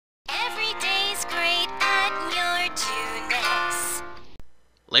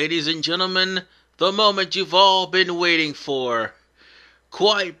Ladies and gentlemen, the moment you've all been waiting for.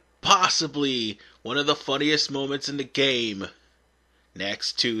 Quite possibly one of the funniest moments in the game.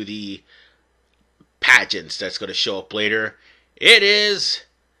 Next to the pageants that's going to show up later, it is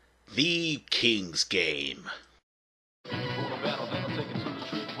the King's Game.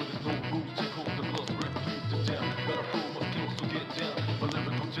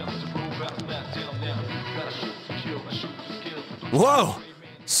 Whoa!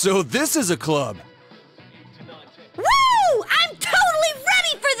 So this is a club. Woo! I'm totally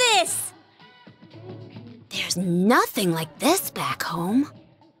ready for this! There's nothing like this back home.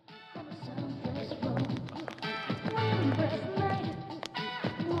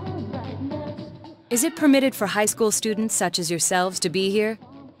 Is it permitted for high school students such as yourselves to be here?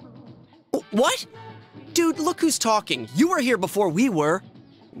 What? Dude, look who's talking. You were here before we were.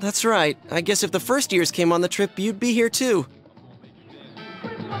 That's right. I guess if the first years came on the trip, you'd be here too.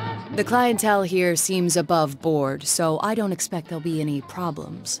 The clientele here seems above board, so I don't expect there'll be any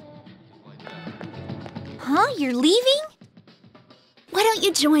problems. Huh? You're leaving? Why don't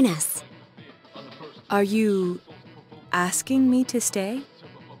you join us? Are you asking me to stay?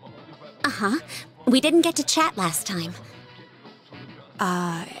 Uh-huh. We didn't get to chat last time.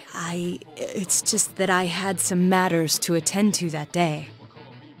 It's just that I had some matters to attend to that day.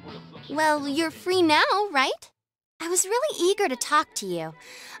 Well, you're free now, right? I was really eager to talk to you.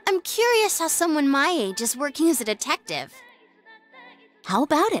 I'm curious how someone my age is working as a detective. How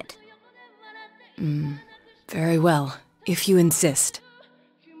about it? Very well, if you insist.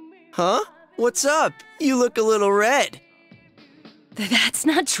 Huh? What's up? You look a little red. That's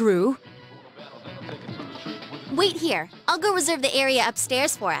not true. Wait here. I'll go reserve the area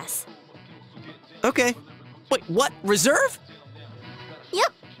upstairs for us. Okay. Wait, what? Reserve?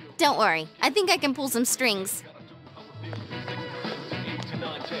 Yep. Don't worry. I think I can pull some strings.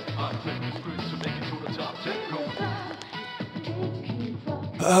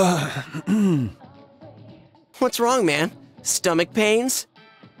 What's wrong, man? Stomach pains?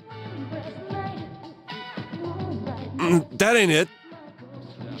 That ain't it.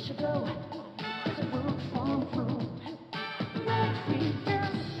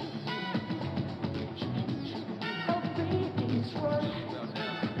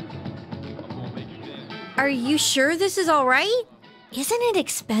 Are you sure this is all right? Isn't it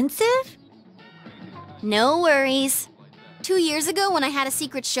expensive? No worries. 2 years ago, when I had a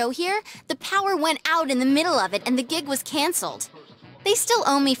secret show here, the power went out in the middle of it and the gig was canceled. They still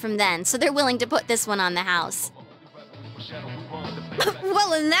owe me from then, so they're willing to put this one on the house.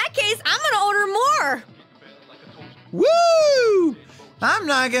 Well, in that case, I'm gonna order more! Woo! I'm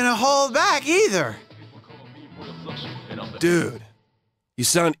not gonna hold back either. Dude, you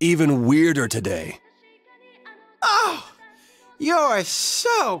sound even weirder today. Oh, you're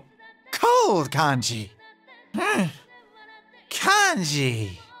so cold, Kanji.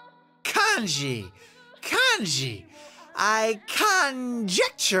 Kanji. I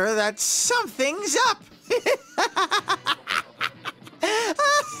conjecture that something's up.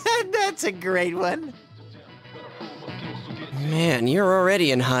 That's a great one. Man, you're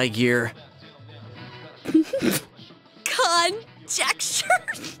already in high gear. Conjecture?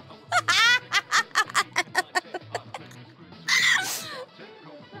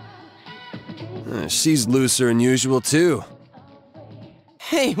 She's looser than usual, too.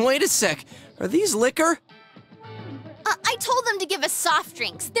 Hey, wait a sec. Are these liquor? I told them to give us soft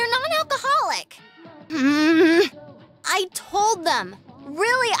drinks. They're non-alcoholic. I told them.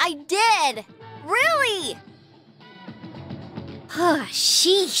 Really, I did. Really.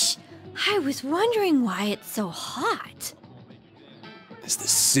 Sheesh. I was wondering why it's so hot. Is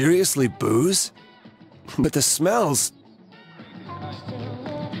this seriously booze? But the smells...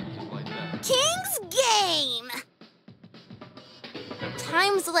 King's Game!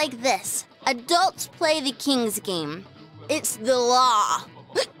 Times like this, adults play the King's Game. It's the law.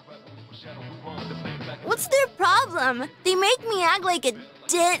 What's their problem? They make me act like a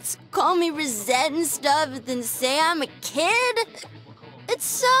ditz, call me Rosette and stuff, then say I'm a kid? It's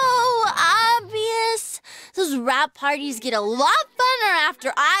so obvious. Those rap parties get a lot funner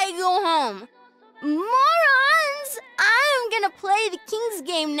after I go home. Morons! I'm gonna play the King's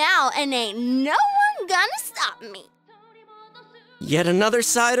Game now, and ain't no one gonna stop me. Yet another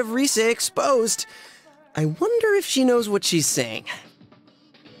side of Risa exposed. I wonder if she knows what she's saying.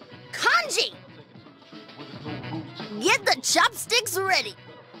 Kanji! Get the chopsticks ready.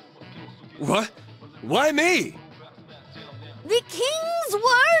 What? Why me? The King's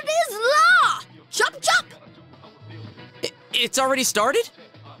word is law! Chop chop! It's already started?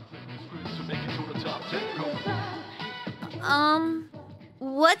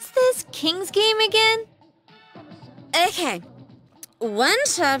 what's this King's game again? Okay. One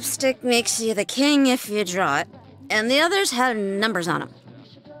chopstick makes you the king if you draw it, and the others have numbers on them.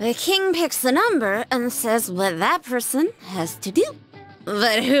 The king picks the number and says what that person has to do.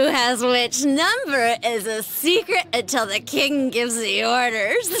 But who has which number is a secret until the king gives the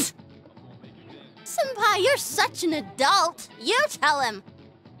orders. Senpai, you're such an adult. You tell him.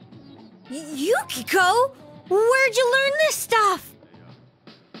 Yukiko, where'd you learn this stuff?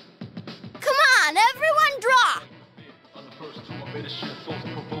 Come on, everyone draw.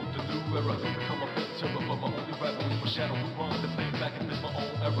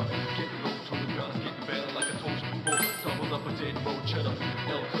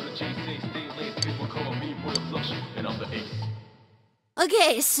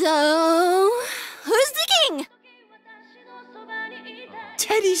 Okay, so who's the king?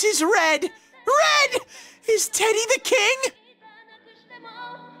 Teddy's is red. Red! Is Teddy the king?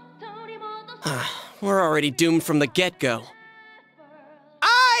 We're already doomed from the get-go.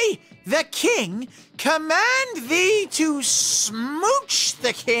 I, the king, command thee to smooch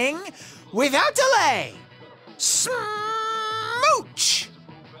the king without delay. Smooch!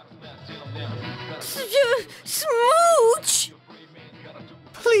 Smooch!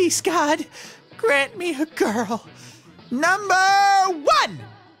 Please, God, grant me a girl. Number 1!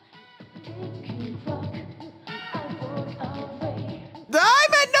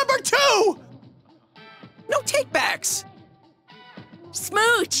 I'm at number 2! No takebacks!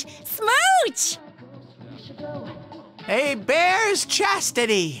 Smooch! Smooch! A bear's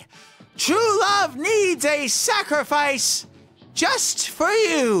chastity. True love needs a sacrifice. Just for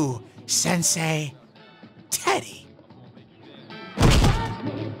you, Sensei. Teddy.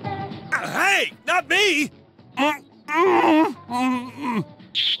 Hey, not me!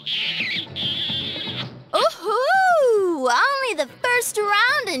 Ooh! Only the first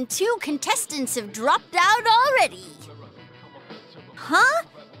round and 2 contestants have dropped out already. Huh?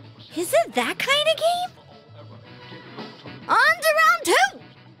 Is it that kind of game? On to round 2!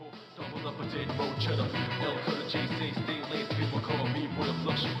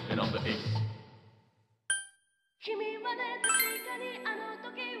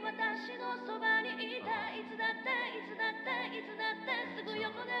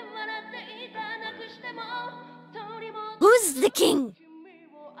 Who's the king?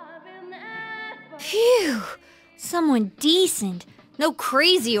 Phew! Someone decent. No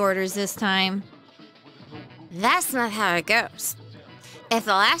crazy orders this time. That's not how it goes. If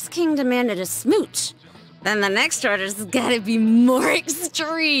the last king demanded a smooch, then the next order's gotta be more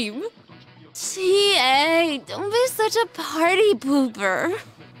extreme. TA, don't be such a party pooper.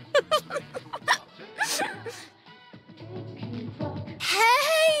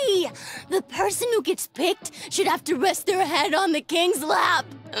 Hey! The person who gets picked should have to rest their head on the king's lap.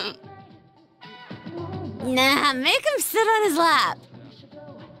 Nah, make him sit on his lap.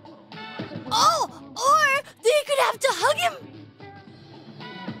 Oh, or they could have to hug him.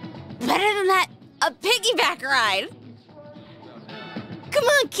 Better than that, a piggyback ride. Come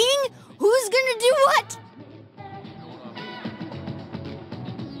on, King. Who's gonna do what?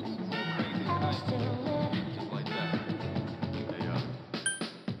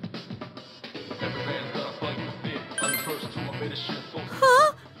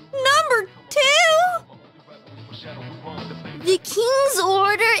 Huh? Number 2? The king's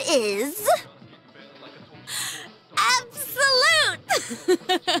order is... absolute!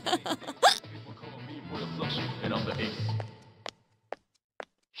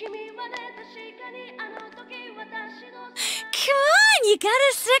 Come on, you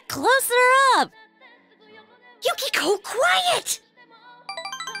gotta sit closer up. Yukiko, quiet!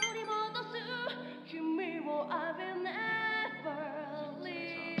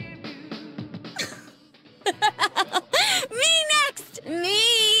 Me next!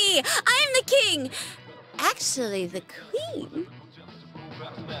 Me! I'm the king! Actually, the queen.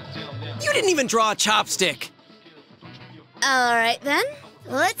 You didn't even draw a chopstick! Alright then,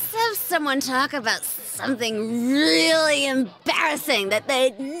 let's have someone talk about something really embarrassing that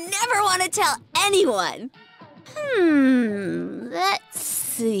they'd never want to tell anyone. Let's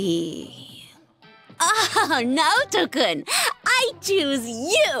see. Oh, Naoto-kun, I choose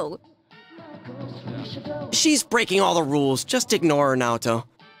you! She's breaking all the rules. Just ignore her, Naoto.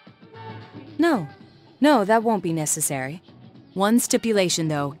 No, that won't be necessary. One stipulation,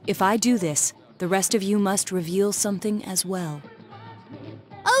 though. If I do this, the rest of you must reveal something as well.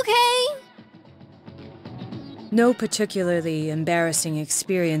 Okay. No particularly embarrassing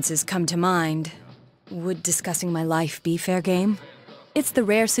experiences come to mind. Would discussing my life be fair game? It's the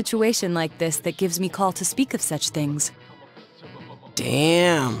rare situation like this that gives me call to speak of such things.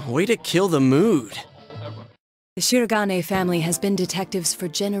 Damn, way to kill the mood. The Shirogane family has been detectives for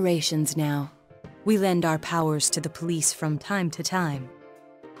generations now. We lend our powers to the police from time to time.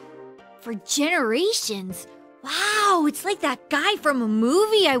 For generations? Wow, it's like that guy from a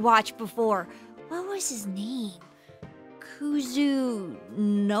movie I watched before. What was his name? Kuzunoha?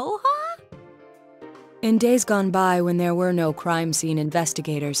 In days gone by, when there were no crime scene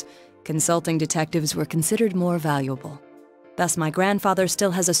investigators, consulting detectives were considered more valuable. Thus, my grandfather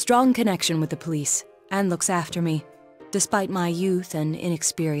still has a strong connection with the police and looks after me, despite my youth and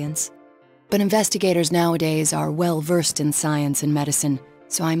inexperience. But investigators nowadays are well versed in science and medicine,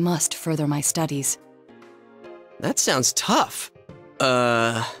 so I must further my studies. That sounds tough.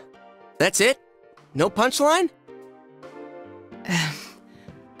 That's it? No punchline?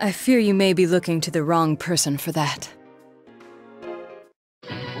 I fear you may be looking to the wrong person for that.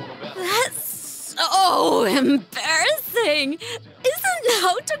 That's so embarrassing! Isn't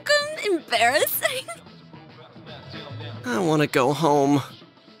Naoto-kun embarrassing? I want to go home.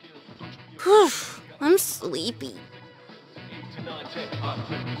 Whew, I'm sleepy.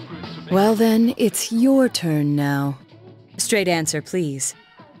 Well then, it's your turn now. Straight answer, please.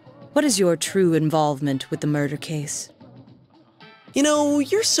 What is your true involvement with the murder case? You know,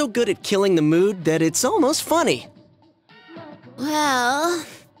 you're so good at killing the mood that it's almost funny. Well,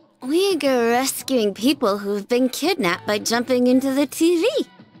 we go rescuing people who've been kidnapped by jumping into the TV.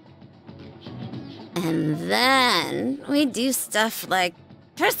 And then we do stuff like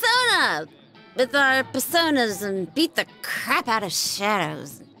Persona! With our personas and beat the crap out of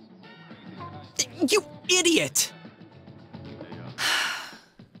shadows. You idiot!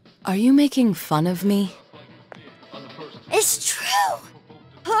 Are you making fun of me? It's true!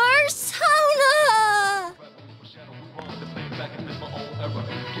 Persona!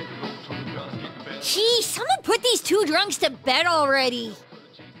 Gee, someone put these two drunks to bed already!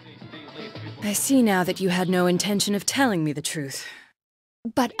 I see now that you had no intention of telling me the truth.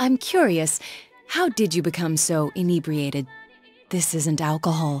 But I'm curious, how did you become so inebriated? This isn't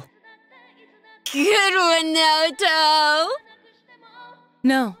alcohol. Good one, Naoto!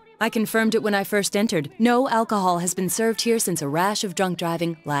 No, I confirmed it when I first entered. No alcohol has been served here since a rash of drunk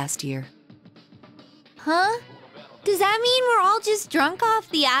driving last year. Huh? Does that mean we're all just drunk off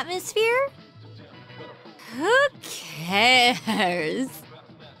the atmosphere? Who cares?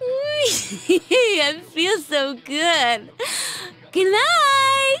 I feel so good. Good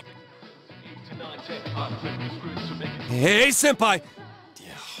night! Hey, Senpai!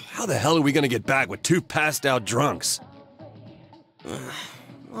 How the hell are we gonna get back with two passed-out drunks?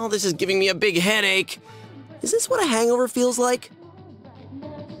 All this is giving me a big headache. Is this what a hangover feels like?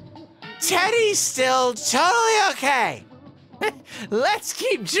 Teddy's still totally okay. Let's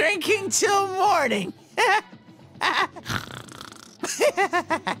keep drinking till morning.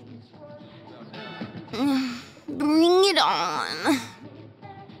 Bring it on.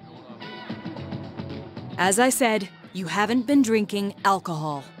 As I said, you haven't been drinking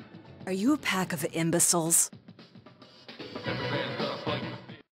alcohol. Are you a pack of imbeciles?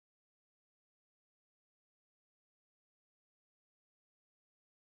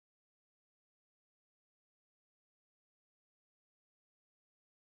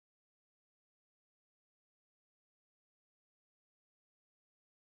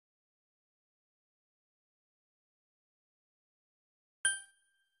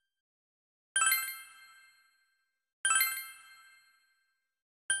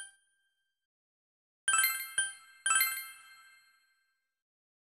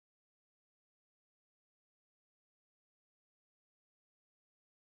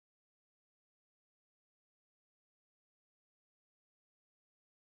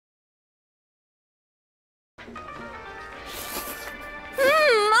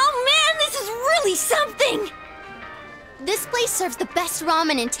 Oh man, this is really something! This place serves the best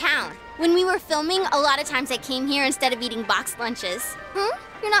ramen in town. When we were filming, a lot of times I came here instead of eating boxed lunches.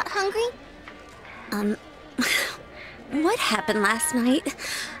 You're not hungry? What happened last night?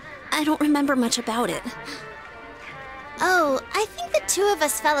 I don't remember much about it. Oh, I think the two of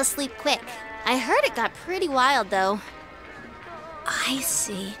us fell asleep quick. I heard it got pretty wild, though. I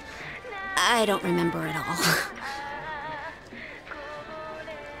see. I don't remember at all.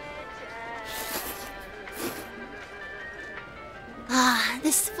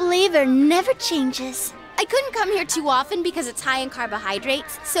 This flavor never changes. I couldn't come here too often because it's high in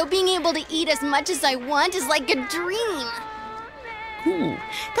carbohydrates, so being able to eat as much as I want is like a dream.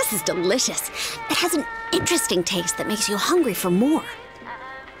 This is delicious. It has an interesting taste that makes you hungry for more.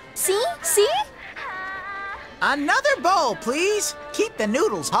 See? See? Another bowl, please. Keep the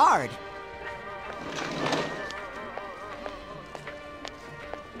noodles hard.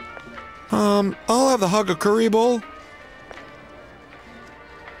 I'll have the Hugga curry bowl.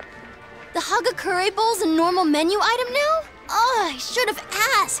 The Hugga curry bowl's a normal menu item now? Oh, I should have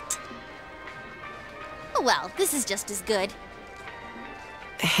asked. Oh well, this is just as good.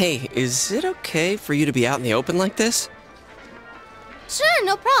 Hey, is it okay for you to be out in the open like this? Sure,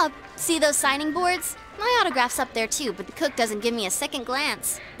 no prob. See those signing boards? My autograph's up there too, but the cook doesn't give me a second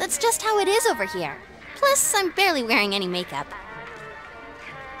glance. That's just how it is over here. Plus, I'm barely wearing any makeup.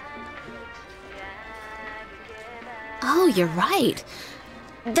 Oh, you're right.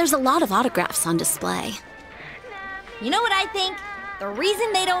 There's a lot of autographs on display. You know what I think? The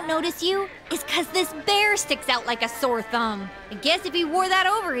reason they don't notice you is because this bear sticks out like a sore thumb. I guess if he wore that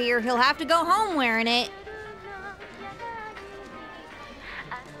over here, he'll have to go home wearing it.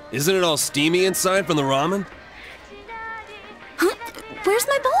 Isn't it all steamy inside from the ramen? Huh? Where's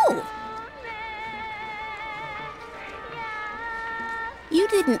my bowl? You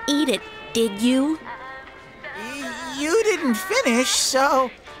didn't eat it, did you? You didn't finish, so...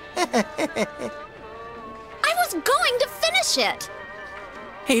 I was going to finish it!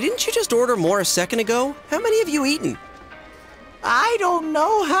 Hey, didn't you just order more a second ago? How many have you eaten? I don't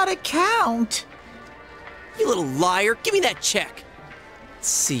know how to count. You little liar, give me that check. Let's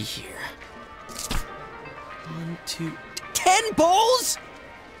see here. 1, 2, 10 bowls?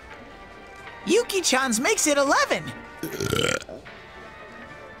 Yuki-chan's makes it 11.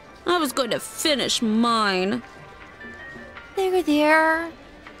 I was going to finish mine. There.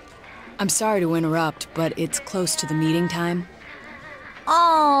 I'm sorry to interrupt, but it's close to the meeting time.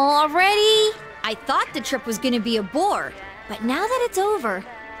 Oh, already? I thought the trip was gonna be a bore, but now that it's over,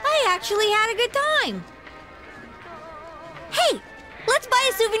 I actually had a good time. Hey, let's buy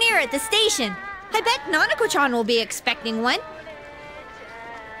a souvenir at the station. I bet Nanako-chan will be expecting one.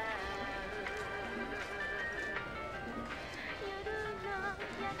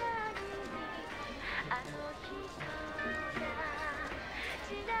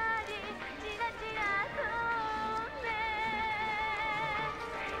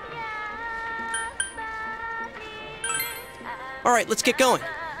 All right, let's get going.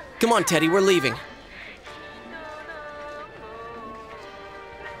 Come on, Teddy, we're leaving.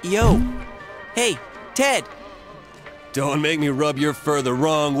 Yo. Hey, Ted. Don't make me rub your fur the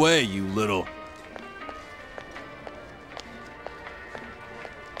wrong way, you little...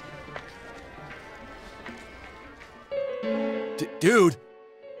 Dude!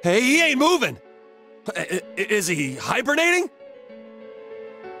 Hey, he ain't moving! Is he hibernating?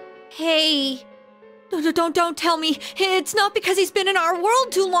 Hey, don't tell me. It's not because he's been in our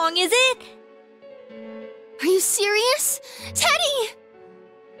world too long, is it? Are you serious? Teddy!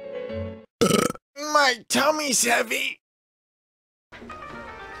 My tummy's heavy.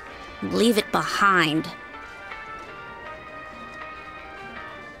 Leave it behind.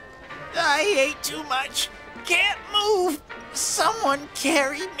 I ate too much. Can't move. Someone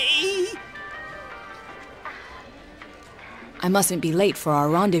carry me. I mustn't be late for our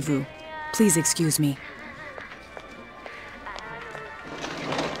rendezvous. Please excuse me.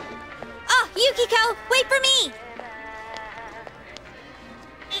 Oh, Yukiko, wait for me!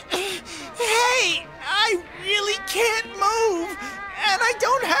 Hey, I really can't move, and I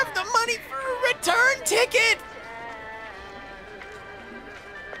don't have the money for a return ticket.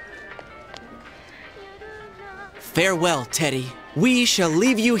 Farewell, Teddy. We shall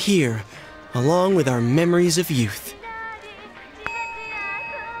leave you here, along with our memories of youth.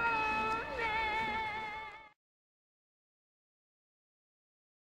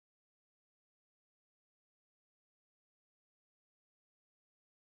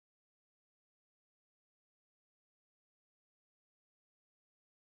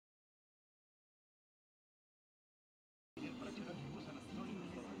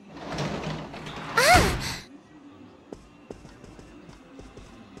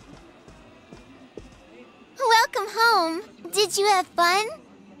 Welcome home. Did you have fun?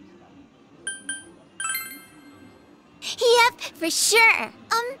 Yep, for sure.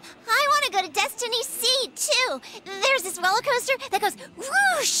 I want to go to Destiny Sea, too. There's this roller coaster that goes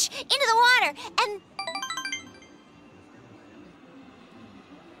whoosh into the water, and...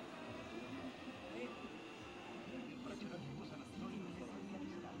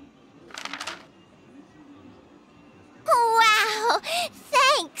 Wow,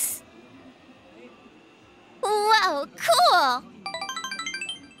 thanks. Whoa, cool.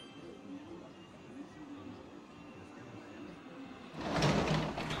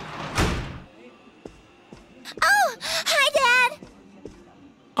 Oh, hi, Dad.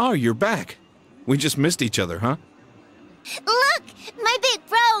 Oh, you're back. We just missed each other, huh? Look, my big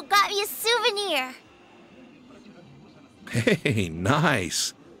bro got me a souvenir. Hey,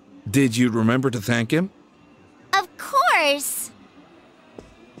 nice. Did you remember to thank him? Of course.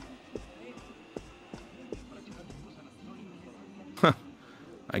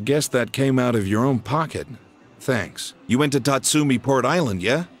 I guess that came out of your own pocket. Thanks. You went to Tatsumi Port Island,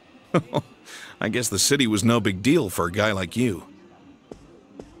 yeah? I guess the city was no big deal for a guy like you.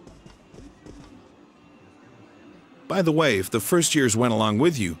 By the way, if the first years went along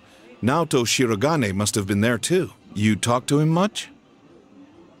with you, Naoto Shirogane must have been there too. You talked to him much?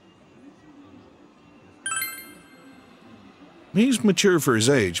 He's mature for his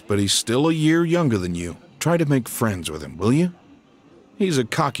age, but he's still a year younger than you. Try to make friends with him, will you? He's a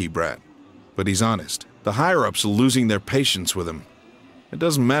cocky brat, but he's honest. The higher-ups are losing their patience with him. It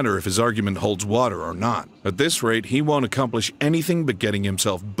doesn't matter if his argument holds water or not. At this rate, he won't accomplish anything but getting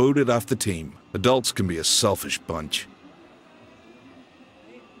himself booted off the team. Adults can be a selfish bunch.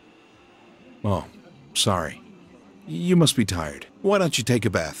 Oh, sorry. You must be tired. Why don't you take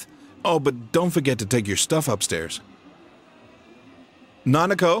a bath? Oh, but don't forget to take your stuff upstairs.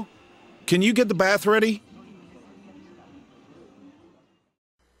 Nanako, can you get the bath ready?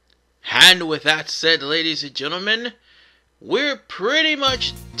 And with that said, ladies and gentlemen, we're pretty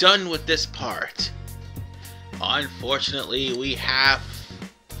much done with this part. Unfortunately, we have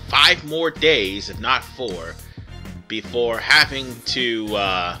 5 more days, if not 4, before having to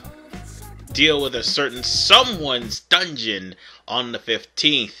deal with a certain someone's dungeon on the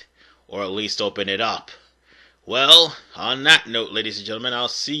 15th, or at least open it up. Well, on that note, ladies and gentlemen, I'll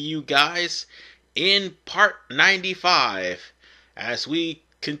see you guys in part 95 as we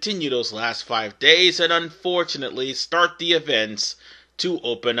continue those last 5 days and unfortunately start the events to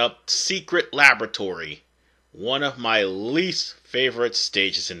open up Secret Laboratory. One of my least favorite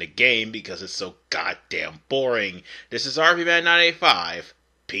stages in the game because it's so goddamn boring. This is RVman985.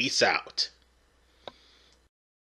 Peace out.